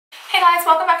guys,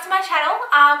 welcome back to my channel.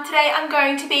 Today I'm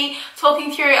going to be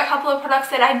talking through a couple of products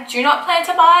that I do not plan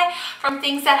to buy from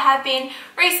things that have been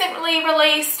recently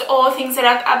released or things that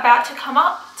are about to come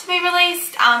up to be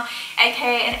released,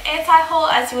 aka an anti-haul,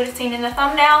 as you would have seen in the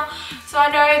thumbnail. So I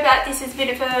know that this is a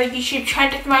bit of a YouTube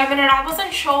trend at the moment, and I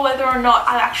wasn't sure whether or not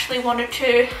I actually wanted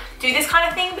to do this kind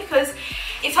of thing, because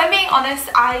if I'm being honest,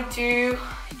 I do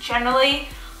generally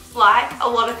like a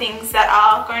lot of things that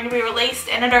are going to be released,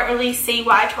 and I don't really see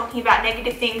why talking about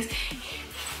negative things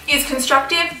is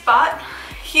constructive, but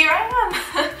here I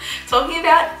am talking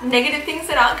about negative things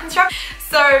that aren't constructive.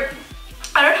 So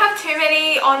I don't have too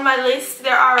many on my list.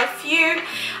 There are a few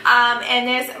and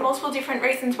there's multiple different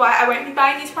reasons why I won't be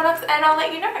buying these products, and I'll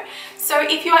let you know. So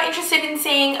if you are interested in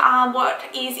seeing what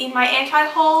is in my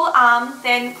anti-haul,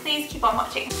 then please keep on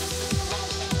watching.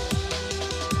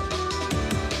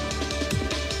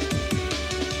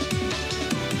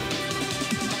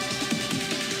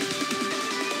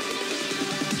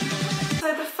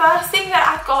 So the first thing that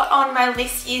I've got on my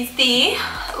list is the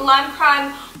Lime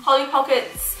Crime Polly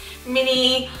Pockets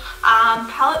mini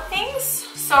palette things.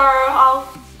 So I'll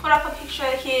put up a picture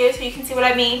here so you can see what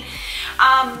I mean.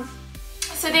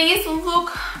 So these look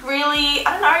really,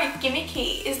 I don't know,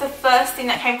 gimmicky is the first thing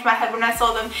that came to my head when I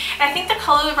saw them. And I think the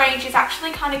colour range is actually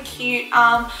kind of cute,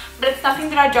 but it's nothing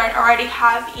that I don't already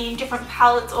have in different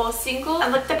palettes or singles.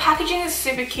 And look, the packaging is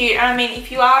super cute. And I mean,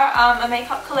 if you are a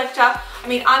makeup collector, I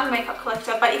mean, I'm a makeup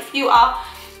collector, but if you are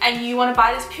and you want to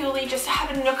buy this purely just to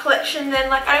have it in your collection, then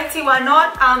like, I don't see why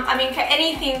not. I mean, for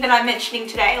anything that I'm mentioning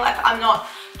today, like, I'm not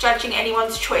judging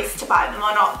anyone's choice to buy them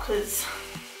or not, because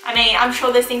I mean, I'm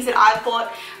sure there's things that I've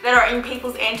bought that are in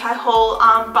people's anti-haul,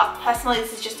 but personally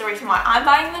this is just the reason why I'm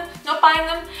buying them, not buying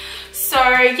them. So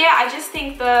yeah, I just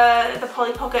think the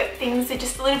Polly Pocket things are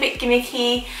just a little bit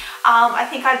gimmicky. I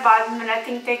think I'd buy them and I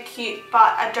think they're cute,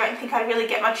 but I don't think I'd really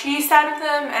get much use out of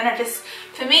them, and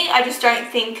for me, I just don't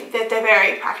think that they're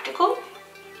very practical.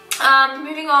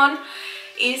 Moving on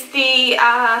is the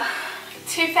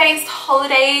Too Faced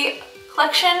Holiday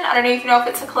collection. I don't even know if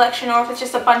it's a collection or if it's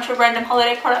just a bunch of random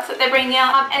holiday products that they're bringing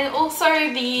out, and also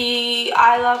the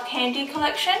I Love Candy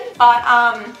collection, but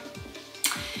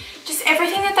just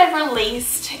everything that they've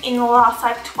released in the last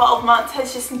like 12 months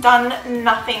has just done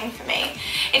nothing for me,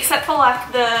 except for like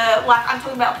I'm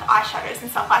talking about like eyeshadows and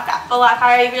stuff like that. But like,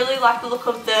 I really like the look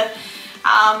of the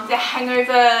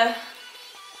Hangover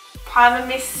primer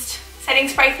mist setting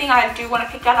spray thing. I do want to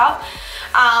pick that up.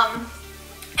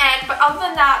 But other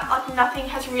than that, like, nothing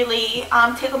has really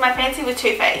tickled my fancy with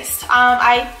Too Faced.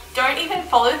 I don't even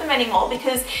follow them anymore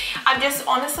because I'm just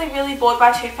honestly really bored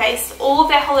by Too Faced. All of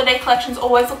their holiday collections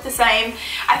always look the same.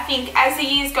 I think as the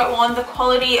years go on, the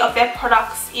quality of their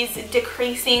products is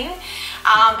decreasing, and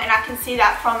I can see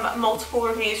that from multiple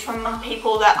reviews from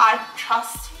people that I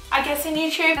trust, I guess, in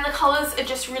YouTube. And the colours are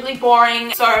just really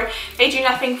boring, so they do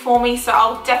nothing for me, so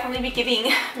I'll definitely be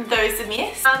giving those a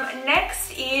miss.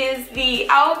 Next is the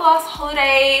Hourglass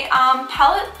Holiday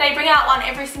palette. They bring out one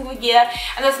every single year,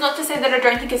 and that's not to say that I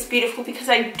don't think it's beautiful, because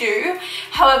I do.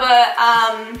 However,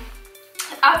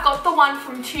 I've got the one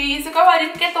from 2 years ago. I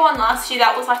didn't get the one last year,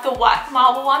 that was like the white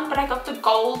marble one, but I got the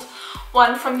gold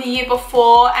one from the year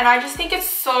before, and I just think it's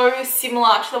so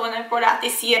similar to the one they've brought out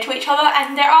this year to each other.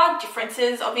 And there are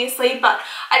differences obviously, but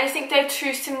I just think they're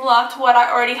too similar to what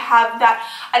I already have, that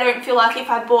I don't feel like if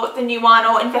I bought the new one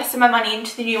or invested my money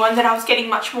into the new one that I was getting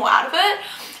much more out of it.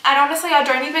 And honestly, I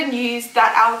don't even use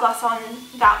that Hourglass on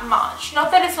that much.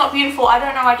 Not that it's not beautiful, I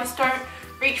don't know, I just don't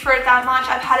reach for it that much.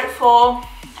 I've had it for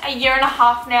a year and a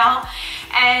half now,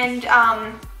 and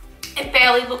it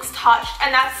barely looks touched,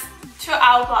 and that's to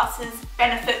Hourglass's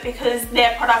benefit because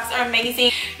their products are amazing.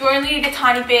 You only need a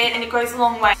tiny bit and it goes a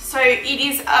long way. So it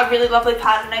is a really lovely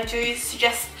palette, and I do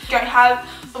suggest if you don't have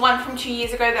the one from 2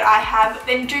 years ago that I have,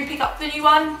 then do pick up the new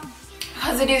one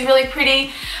because it is really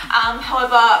pretty.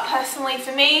 However, personally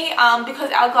for me, because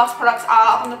Hourglass products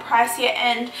are on the pricier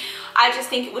end, I just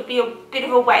think it would be a bit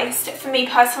of a waste for me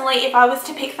personally if I was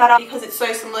to pick that up, because it's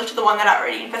so similar to the one that I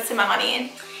already invested my money in.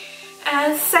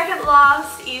 And second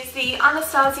last is the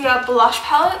Anastasia blush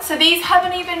palette. So these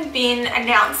haven't even been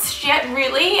announced yet,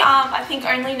 really. I think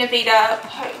only Navita,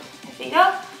 is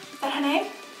that her name?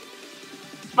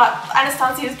 But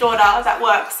Anastasia's daughter that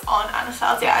works on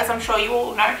Anastasia, as I'm sure you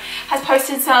all know, has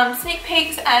posted some sneak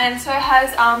peeks, and so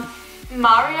has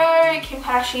Mario, Kim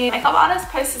Kardashian makeup artist,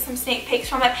 posted some sneak peeks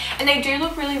from it, and they do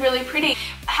look really, really pretty.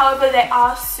 However, they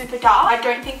are super dark. I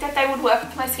don't think that they would work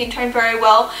with my skin tone very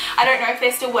well. I don't know if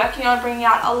they're still working on bringing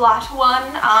out a lighter one.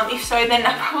 If so, then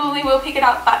I probably will pick it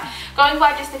up, but going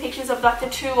by just the pictures of like the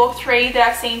 2 or 3 that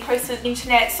I've seen posted on the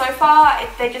internet so far,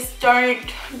 they just don't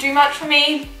do much for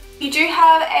me. you do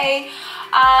have a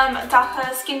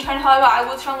darker skin tone, however, I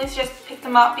would strongly suggest to pick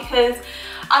them up because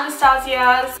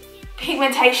Anastasia's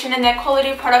pigmentation and their quality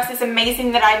of products is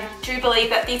amazing, that I do believe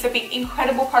that these would be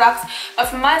incredible products, but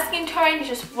for my skin tone it's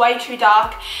just way too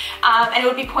dark, and it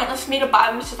would be pointless for me to buy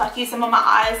them, just like use them on my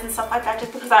eyes and stuff like that,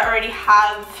 just because I already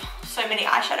have so many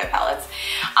eyeshadow palettes.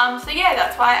 So yeah,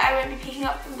 that's why I won't be picking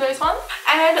up those ones.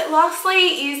 And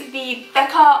lastly is the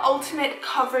Becca Ultimate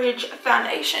Coverage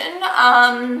Foundation.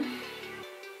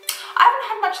 I haven't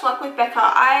had much luck with Becca.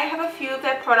 I have a few of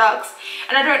their products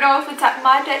and I don't know if it's at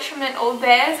my detriment or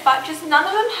theirs, but just none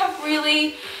of them have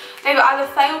really, they've either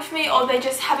failed for me or they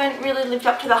just haven't really lived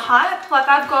up to the hype. Like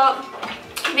I've got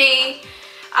the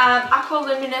Aqua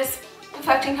Luminous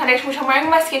Perfecting Foundation, which I'm wearing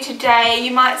on my skin today.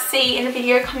 You might see in a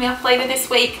video coming up later this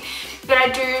week that I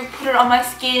do put it on my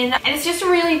skin, and it's just a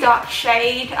really dark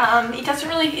shade.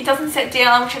 It doesn't set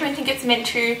down, which I don't think it's meant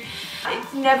to.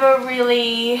 It's never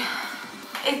really,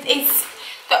 it's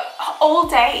all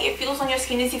day it feels on your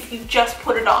skin as if you just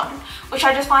put it on, which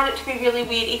I just find it to be really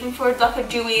weird, even for like a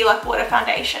dewy like water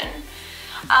foundation.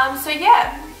 So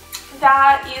yeah,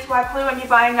 that is why I probably won't be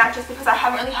buying that, just because I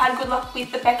haven't really had good luck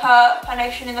with the Becca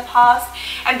foundation in the past,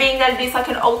 and being that it is like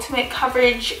an ultimate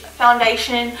coverage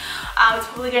foundation, it's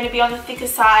probably going to be on the thicker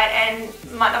side and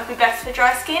might not be best for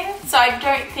dry skin, so I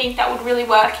don't think that would really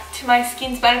work to my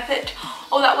skin's benefit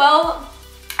all that well.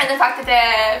 And the fact that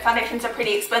their foundations are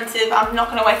pretty expensive, I'm not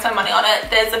going to waste my money on it.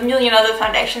 There's a million other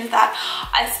foundations that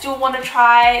I still want to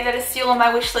try, that are still on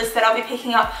my wish list, that I'll be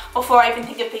picking up before I even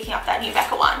think of picking up that new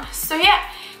Becca one. So yeah,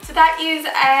 so that is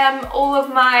all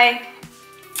of my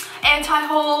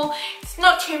anti-haul. It's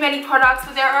not too many products,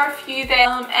 but there are a few there,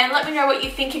 and let me know what you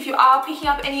think if you are picking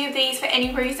up any of these for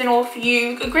any reason, or if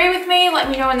you agree with me, let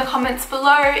me know in the comments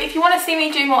below. If you want to see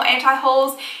me do more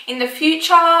anti-hauls in the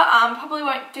future, probably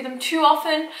won't do them too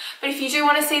often, but if you do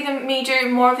want to see me do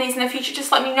more of these in the future,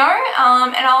 just let me know,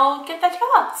 and I'll get that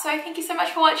together. So thank you so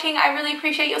much for watching. I really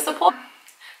appreciate your support.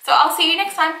 So I'll see you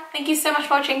next time. Thank you so much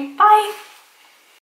for watching. Bye!